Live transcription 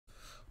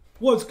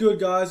What's good,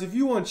 guys? If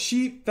you want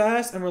cheap,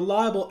 fast, and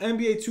reliable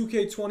NBA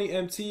 2K20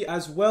 MT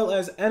as well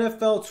as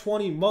NFL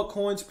 20 MUT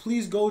coins,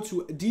 please go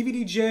to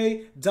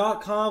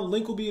dvdj.com.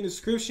 Link will be in the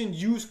description.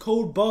 Use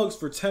code BUGS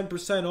for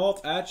 10% off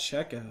at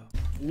checkout.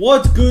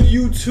 What's good,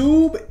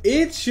 YouTube?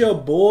 It's your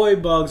boy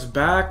Bugs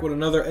back with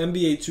another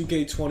NBA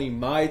 2K20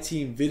 My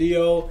Team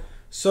video.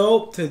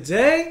 So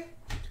today,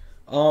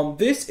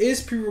 this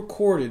is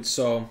pre-recorded,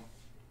 so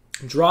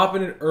I'm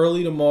dropping it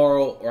early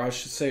tomorrow, or I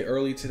should say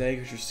early today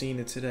because you're seeing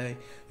it today.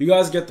 You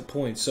guys get the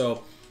point.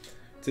 So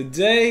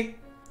today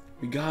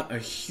we got a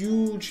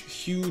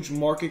huge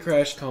market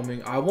crash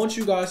coming. I want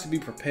you guys to be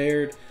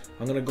prepared.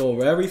 I'm going to go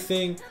over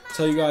everything,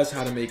 tell you guys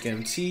how to make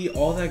MT,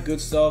 all that good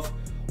stuff.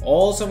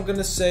 All I'm going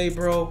to say,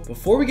 bro,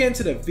 before we get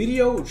into the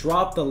video,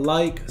 drop the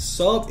like,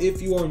 sub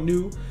if you are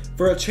new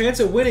for a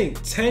chance of winning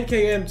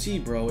 10K MT,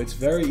 bro. It's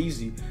very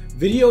easy.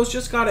 Videos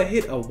just gotta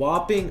hit a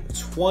whopping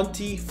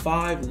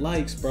 25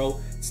 likes, bro.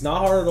 It's not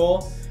hard at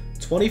all.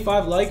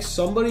 25 likes,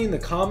 somebody in the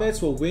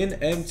comments will win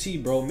MT,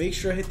 bro. Make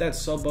sure to hit that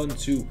sub button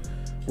too.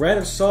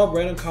 Random sub,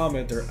 random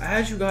commenter.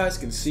 As you guys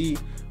can see,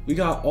 we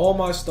got all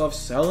my stuff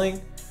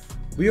selling.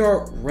 We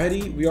are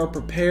ready. We are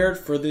prepared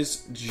for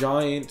this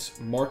giant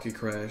market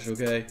crash,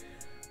 okay?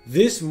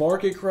 This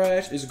market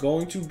crash is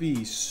going to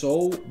be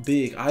so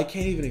big, I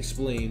can't even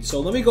explain. So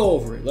let me go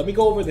over it. Let me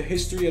go over the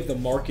history of the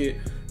market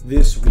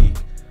this week.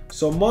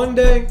 So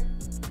Monday,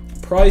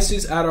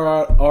 prices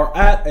are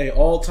at an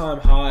all-time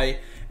high.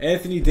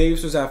 Anthony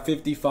Davis was at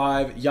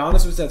 55.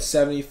 Giannis was at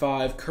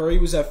 75. Curry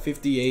was at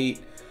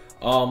 58.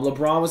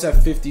 LeBron was at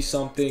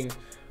 50-something.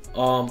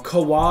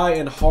 Kawhi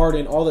and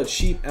Harden, all the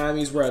cheap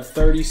Ammies were at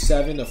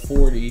 37 to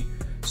 40.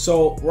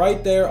 So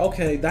right there,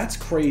 okay, that's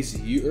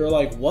crazy. You're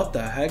like, what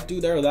the heck,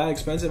 dude? They're that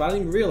expensive? I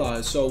didn't even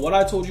realize. So what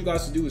I told you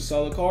guys to do was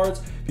sell the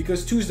cards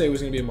because Tuesday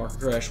was going to be a market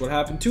crash. What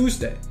happened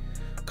Tuesday?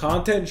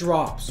 Content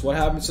drops. What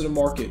happens to the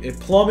market? It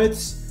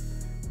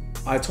plummets.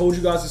 I told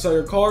you guys to sell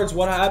your cards.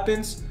 What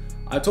happens?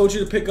 I told you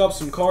to pick up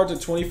some cards at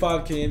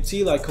 25K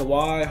MT like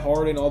Kawhi,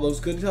 Harden, all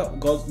those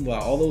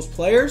all those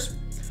players.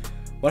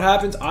 What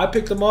happens? I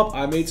picked them up.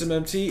 I made some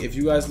MT. If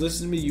you guys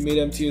listen to me, you made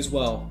MT as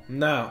well.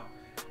 Now,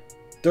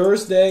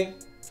 Thursday,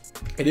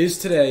 it is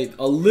today.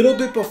 A little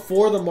bit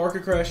before the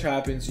market crash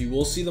happens, you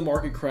will see the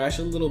market crash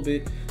a little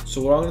bit.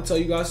 So what I'm going to tell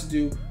you guys to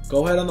do,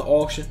 go ahead on the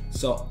auction,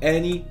 sell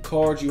any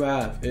cards you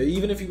have.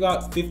 Even if you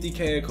got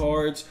 50K of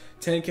cards,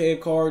 10K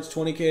of cards,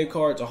 20K of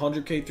cards,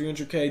 100K,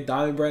 300K,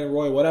 Diamond, Brandon,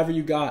 Roy, whatever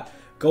you got,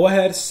 go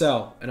ahead,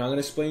 sell. And I'm going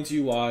to explain to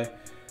you why.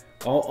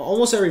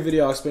 Almost every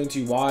video I'll explain to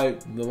you why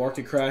the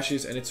market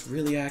crashes, and it's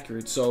really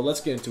accurate. So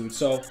let's get into it.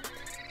 So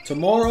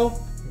tomorrow,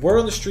 word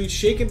on the street,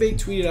 Shake and Bake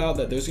tweeted out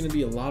that there's going to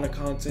be a lot of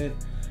content.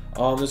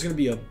 There's going to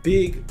be a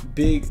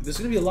there's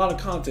going to be a lot of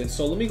content.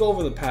 So let me go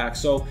over the packs.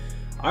 So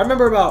I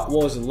remember about,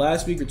 what was it,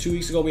 last week or 2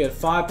 weeks ago, we had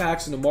 5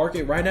 packs in the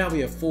market. Right now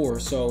we have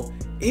 4. So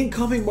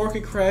incoming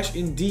market crash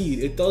indeed.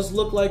 It does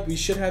look like we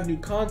should have new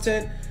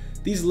content.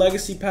 These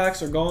legacy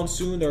packs are gone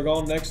soon. They're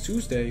gone next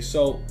Tuesday.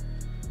 So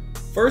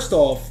first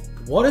off,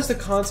 what is the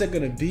content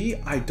going to be?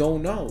 I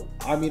don't know.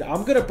 I mean,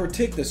 I'm going to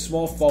predict a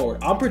small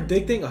forward. I'm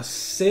predicting a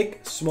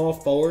sick small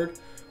forward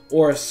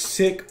or a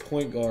sick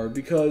point guard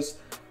because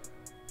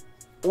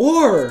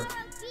or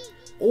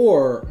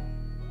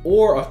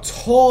a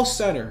tall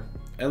center.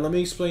 And let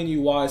me explain to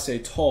you why I say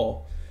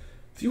tall.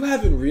 If you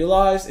haven't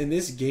realized, in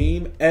this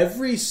game,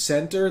 every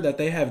center that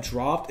they have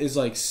dropped is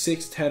like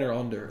 6'10" or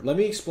under. Let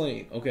me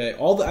explain, okay?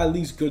 All the at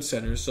least good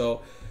centers.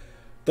 So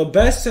the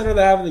best center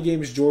they have in the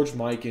game is George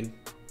Mikan.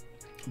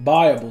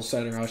 Viable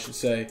center, I should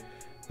say,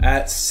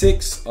 at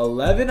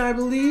 6'11", I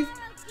believe.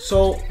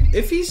 So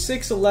if he's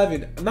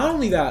 6'11", not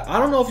only that, I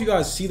don't know if you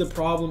guys see the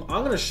problem.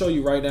 I'm going to show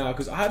you right now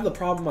because I have the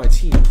problem on my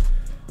team.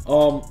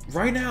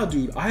 Right now,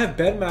 dude, I have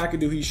Ben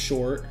McAdoo, he's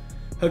short.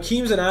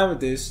 Hakeem's an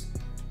amethyst.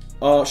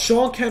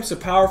 Sean Kemp's a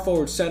power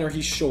forward center,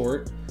 he's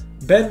short.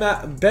 Bob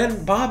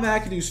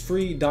McAdoo's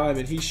free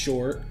diamond, he's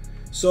short.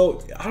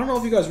 So I don't know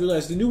if you guys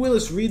realize the new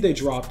Willis Reed they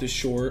dropped is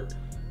short.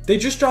 They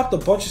just dropped a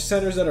bunch of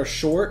centers that are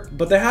short,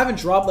 but they haven't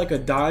dropped like a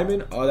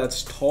diamond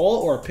that's tall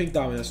or a pink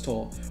diamond that's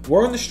tall.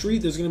 We're on the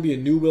street, there's going to be a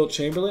new Wilt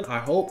Chamberlain, I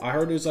hope. I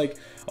heard there's like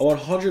a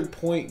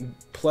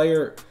 100-point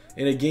player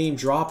in a game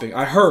dropping.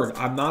 I heard.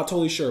 I'm not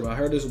totally sure, but I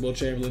heard there's a Wilt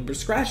Chamberlain. But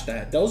scratch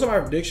that. Those are my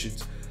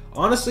predictions.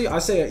 Honestly, I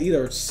say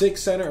either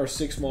 6 center or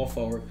 6 small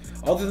forward.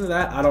 Other than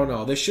that, I don't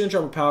know. They shouldn't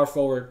drop a power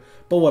forward,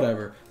 but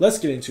whatever. Let's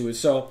get into it.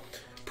 So,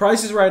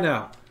 prices right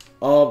now.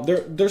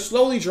 They're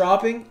slowly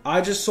dropping.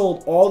 I just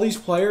sold all these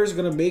players.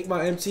 Gonna make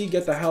my MT.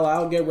 Get the hell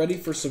out. Get ready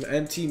for some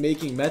MT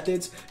making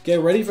methods.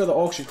 Get ready for the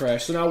auction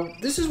crash. So now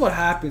this is what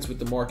happens with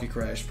the market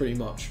crash, pretty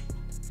much.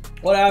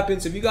 What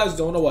happens if you guys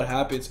don't know what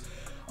happens?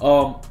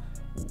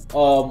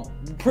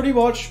 Pretty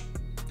much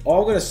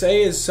all I'm gonna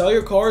say is sell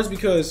your cards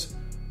because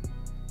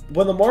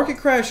when the market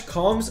crash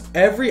comes,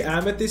 every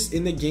amethyst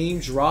in the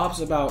game drops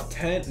about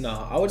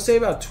I would say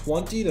about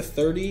 20 to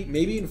 30,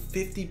 maybe even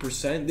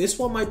 50%. This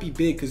one might be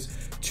big because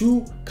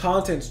 2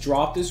 contents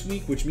dropped this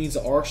week, which means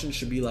the auction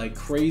should be like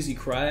crazy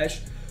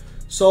crash.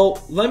 So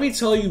let me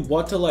tell you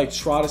what to like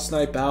try to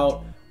snipe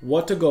out,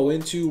 what to go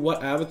into,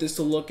 what amethyst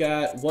to look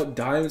at, what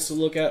diamonds to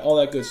look at, all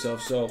that good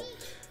stuff. So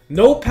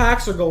no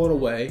packs are going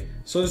away,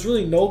 so there's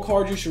really no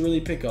card you should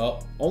really pick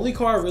up. Only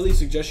card I really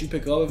suggest you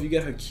pick up if you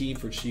get Hakeem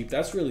for cheap.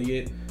 That's really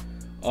it.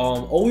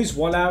 Always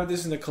one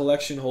amethyst in the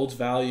collection holds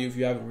value if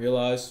you haven't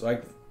realized.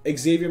 Like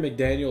Xavier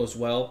McDaniel as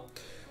well.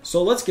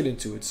 So let's get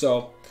into it.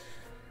 So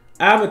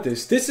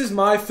amethyst, this is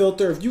my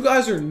filter. If you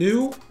guys are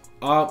new,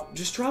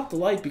 just drop the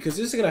like because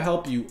this is gonna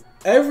help you.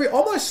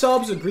 All my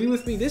subs agree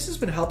with me. This has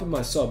been helping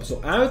my subs.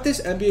 So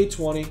amethyst NBA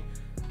 20,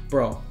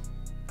 bro.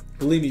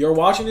 Believe me, you're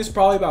watching this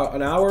probably about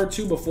an hour or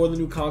two before the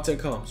new content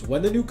comes.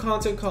 When the new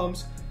content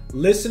comes,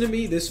 listen to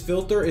me. This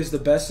filter is the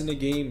best in the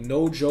game.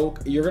 No joke.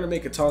 You're gonna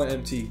make a ton of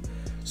MT.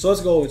 So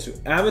let's go into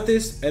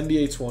amethyst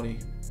NBA 20.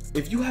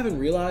 If you haven't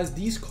realized,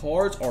 these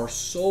cards are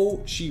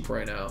so cheap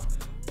right now.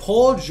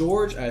 Paul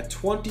George at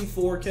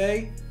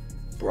 24K.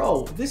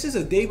 Bro, this is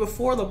a day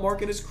before the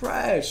market has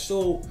crashed.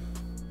 So,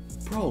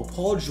 bro,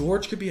 Paul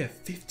George could be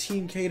at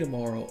 15K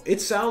tomorrow.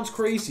 It sounds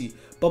crazy,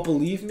 but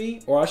believe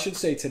me, or I should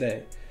say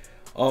today,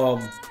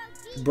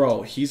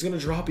 bro, he's going to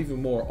drop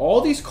even more. All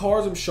these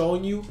cards I'm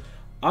showing you,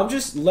 I'm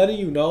just letting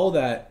you know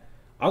that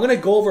I'm going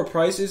to go over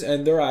prices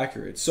and they're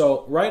accurate.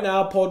 So right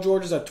now, Paul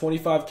George is at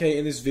 25K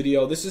in this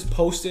video. This is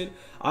posted.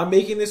 I'm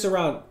making this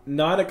around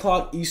 9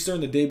 o'clock Eastern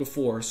the day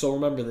before. So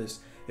remember this.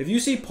 If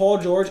you see Paul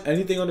George,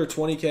 anything under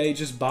 20K,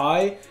 just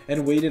buy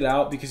and wait it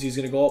out because he's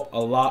going to go up a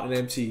lot in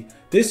MT.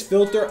 This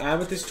filter,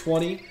 Amethyst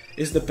 20,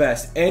 is the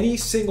best. Any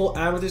single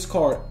Amethyst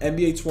card,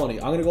 NBA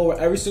 20. I'm going to go over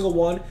every single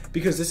one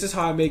because this is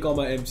how I make all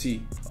my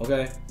MT,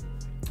 okay?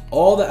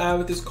 All the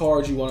Amethyst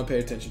cards you want to pay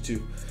attention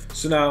to.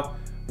 So now,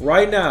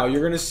 right now,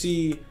 you're going to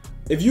see,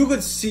 if you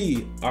could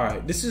see, all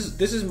right, this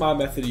is my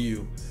method to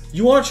you.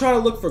 You want to try to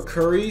look for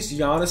Curry's,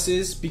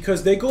 Giannis's,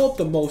 because they go up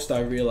the most, I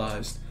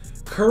realized.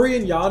 Curry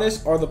and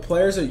Giannis are the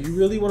players that you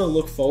really want to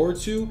look forward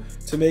to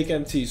make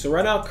MT. So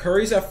right now,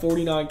 Curry's at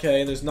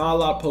 49K, and there's not a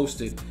lot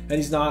posted. And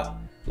he's not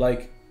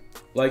like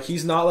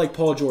he's not like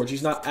Paul George.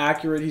 He's not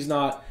accurate. There's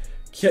not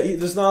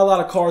a lot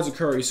of cards of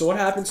Curry. So what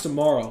happens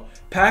tomorrow?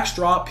 Packs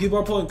drop. People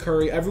are pulling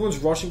Curry. Everyone's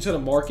rushing to the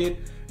market.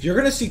 You're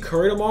going to see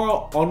Curry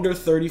tomorrow under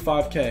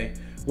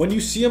 35K. When you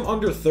see him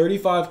under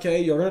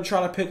 35K, you're going to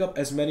try to pick up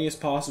as many as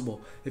possible.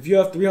 If you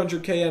have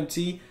 300K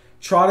MT,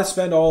 try to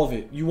spend all of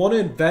it. You want to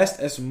invest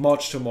as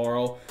much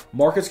tomorrow.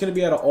 Market's going to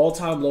be at an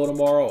all-time low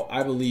tomorrow,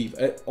 I believe.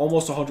 At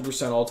almost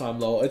 100% all-time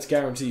low. It's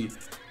guaranteed.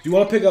 You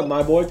want to pick up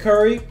my boy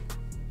Curry?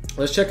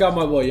 Let's check out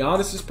my boy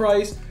Giannis's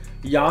price.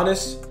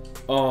 Giannis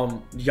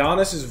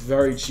is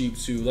very cheap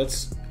too.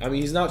 I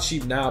mean, he's not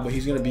cheap now, but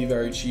he's going to be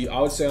very cheap. I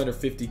would say under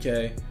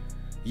 50K.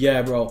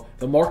 Yeah, bro.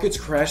 The market's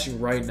crashing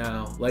right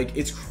now. Like,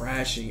 it's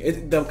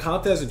crashing. The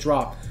content hasn't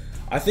dropped.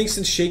 I think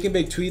since Shake and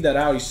Bake tweeted that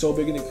out, he's so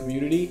big in the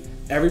community,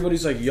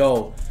 everybody's like,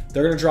 yo,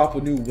 they're going to drop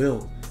a new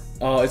will.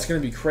 It's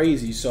going to be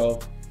crazy. So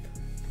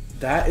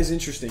that is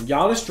interesting.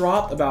 Giannis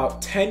dropped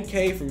about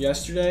 10K from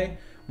yesterday.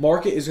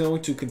 Market is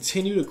going to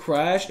continue to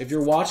crash. If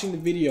you're watching the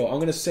video, I'm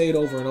going to say it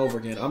over and over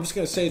again. I'm just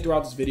going to say it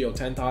throughout this video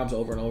 10 times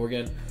over and over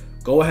again.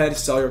 Go ahead and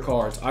sell your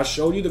cards. I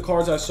showed you the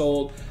cards I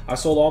sold. I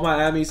sold all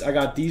my Amis. I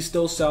got these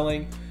still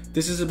selling.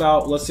 This is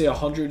about, let's say,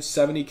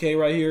 170K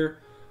right here.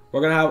 We're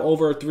going to have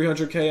over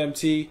 300K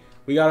MT.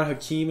 We got a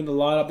Hakeem in the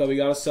lineup that we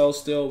got to sell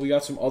still. We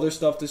got some other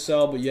stuff to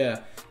sell. But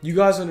yeah, you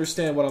guys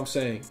understand what I'm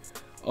saying.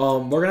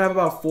 We're going to have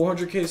about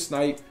 400K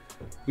snipe.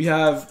 We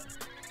have,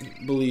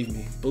 believe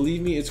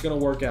me, it's going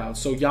to work out.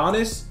 So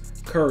Giannis,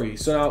 Curry.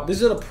 So now,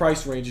 these are the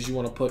price ranges you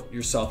want to put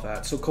yourself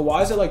at. So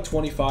Kawhi's at like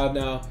 25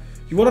 now.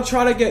 You want to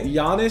try to get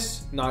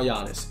Giannis, not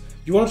Giannis.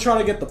 You want to try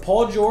to get the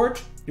Paul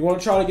George. You want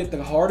to try to get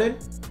the Harden.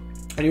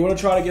 And you want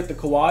to try to get the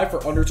Kawhi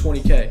for under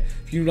 20K.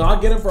 If you do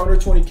not get him for under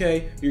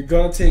 20K, you're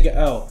going to take an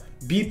L.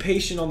 Be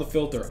patient on the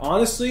filter.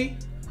 Honestly,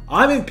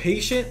 I'm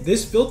impatient.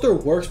 This filter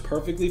works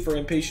perfectly for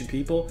impatient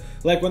people.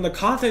 Like when the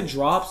content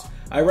drops,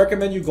 I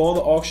recommend you go on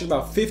the auction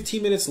about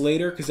 15 minutes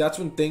later because that's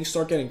when things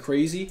start getting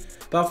crazy.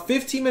 About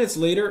 15 minutes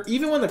later,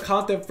 even when the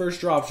content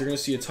first drops, you're going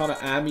to see a ton of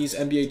Amis,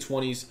 NBA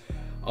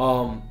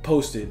 20s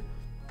posted.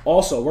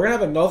 Also, we're going to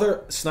have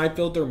another snipe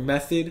filter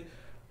method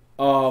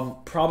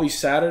probably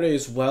Saturday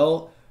as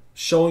well,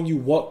 showing you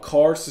what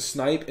cards to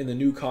snipe in the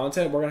new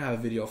content. We're going to have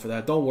a video for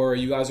that. Don't worry.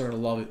 You guys are going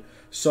to love it.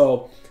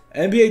 So,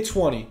 NBA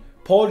 20,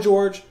 Paul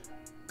George,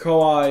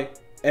 Kawhi,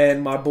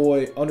 and my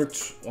boy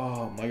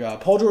oh my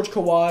God, Paul George,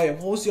 Kawhi, and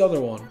what was the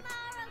other one?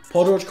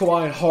 Paul George,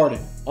 Kawhi, and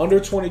Harden, under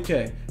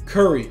 20K.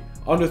 Curry,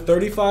 under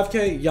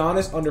 35K.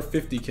 Giannis, under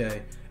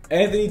 50K.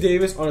 Anthony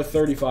Davis, under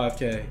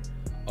 35K.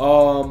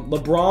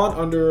 LeBron,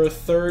 under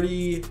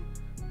 30,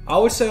 I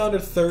would say under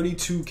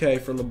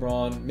 32K for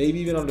LeBron, maybe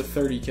even under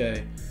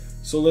 30K.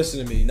 So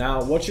listen to me.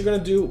 Now, what you're going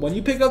to do, when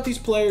you pick up these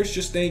players,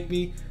 just thank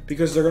me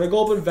because they're going to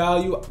go up in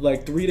value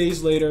like 3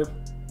 days later.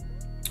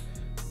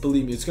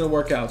 Believe me, it's going to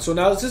work out. So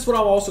now this is what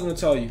I'm also going to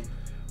tell you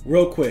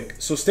real quick.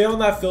 So stay on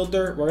that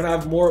filter. We're going to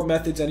have more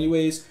methods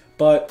anyways,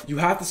 but you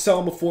have to sell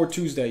them before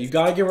Tuesday. You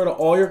got to get rid of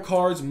all your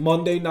cards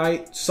Monday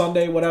night,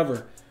 Sunday,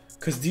 whatever,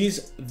 because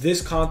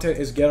this content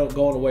is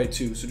going away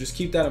too. So just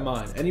keep that in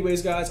mind.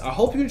 Anyways, guys, I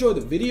hope you enjoyed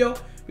the video.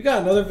 We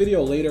got another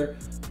video later.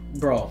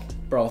 Bro,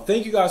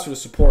 thank you guys for the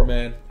support,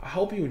 man. I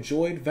hope you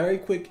enjoyed. Very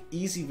quick,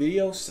 easy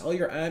video. Sell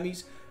your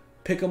Ammies.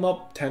 Pick them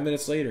up 10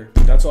 minutes later.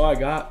 That's all I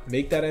got.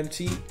 Make that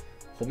MT.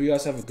 Hope you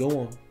guys have a good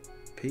one.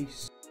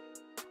 Peace.